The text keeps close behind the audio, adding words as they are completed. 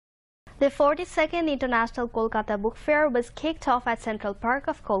The 42nd International Kolkata Book Fair was kicked off at Central Park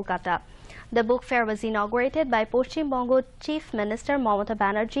of Kolkata. The book fair was inaugurated by Paschim Bongo Chief Minister Mamata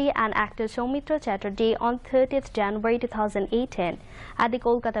Banerjee and actor Soumitra Chatterjee on 30th January 2018. At the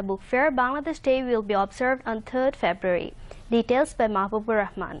Kolkata Book Fair, Bangladesh Day will be observed on 3rd February. Details by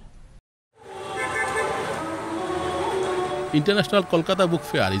Mahbub. International Kolkata Book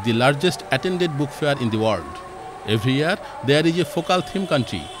Fair is the largest attended book fair in the world. Every year, there is a focal theme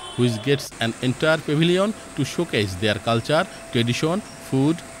country which gets an entire pavilion to showcase their culture, tradition,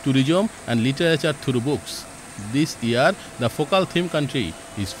 food, tourism and literature through books. This year, the focal theme country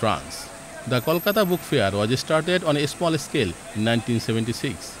is France. The Kolkata Book Fair was started on a small scale in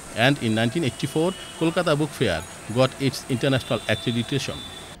 1976 and in 1984, Kolkata Book Fair got its international accreditation.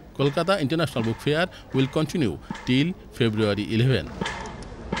 Kolkata International Book Fair will continue till February 11.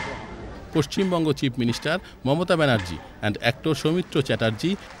 Paschim Bongo Chief Minister Mamata Banerjee and actor Soumitra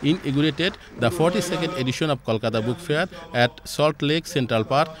Chatterjee inaugurated the 42nd edition of Kolkata Book Fair at Salt Lake Central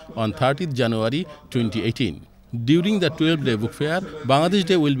Park on 30th January 2018. During the 12-day book fair, Bangladesh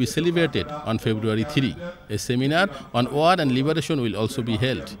Day will be celebrated on February 3. A seminar on war and liberation will also be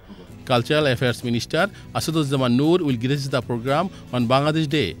held. Cultural Affairs Minister Asaduzzaman Noor will grace the program on Bangladesh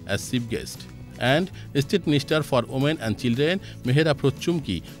Day as chief guest. And State Minister for Women and Children Mehera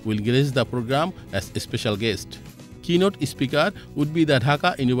Prochumki will grace the program as a special guest. Keynote speaker would be the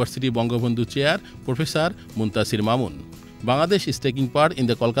Dhaka University Bangabandhu Chair Professor Muntasir Mamun. Bangladesh is taking part in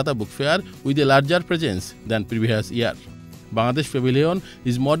the Kolkata Book Fair with a larger presence than previous year. Bangladesh Pavilion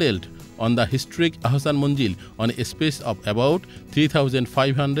is modelled on the historic Ahsan Manzil on a space of about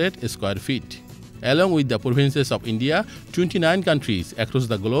 3,500 square feet. Along with the provinces of India, 29 countries across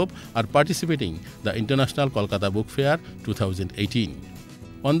the globe are participating in the International Kolkata Book Fair 2018.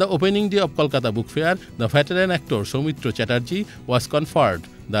 On the opening day of Kolkata Book Fair, the veteran actor Soumitra Chatterjee was conferred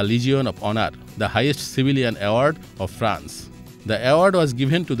the Legion of Honor, the highest civilian award of France. The award was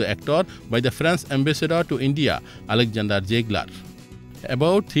given to the actor by the French ambassador to India, Alexander Ziegler.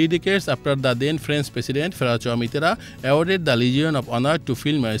 About 3 decades after the then French President François Mitterrand awarded the Legion of Honor to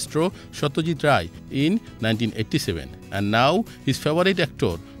film maestro Satyajit Ray in 1987, and now his favorite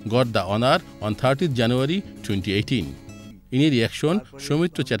actor got the honor on 30th January 2018. In a reaction,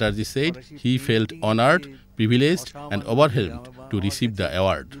 Soumitra Chatterjee said he felt honored, privileged and overwhelmed to receive the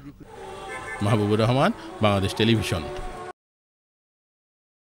award. Mahbub, Bangladesh Television.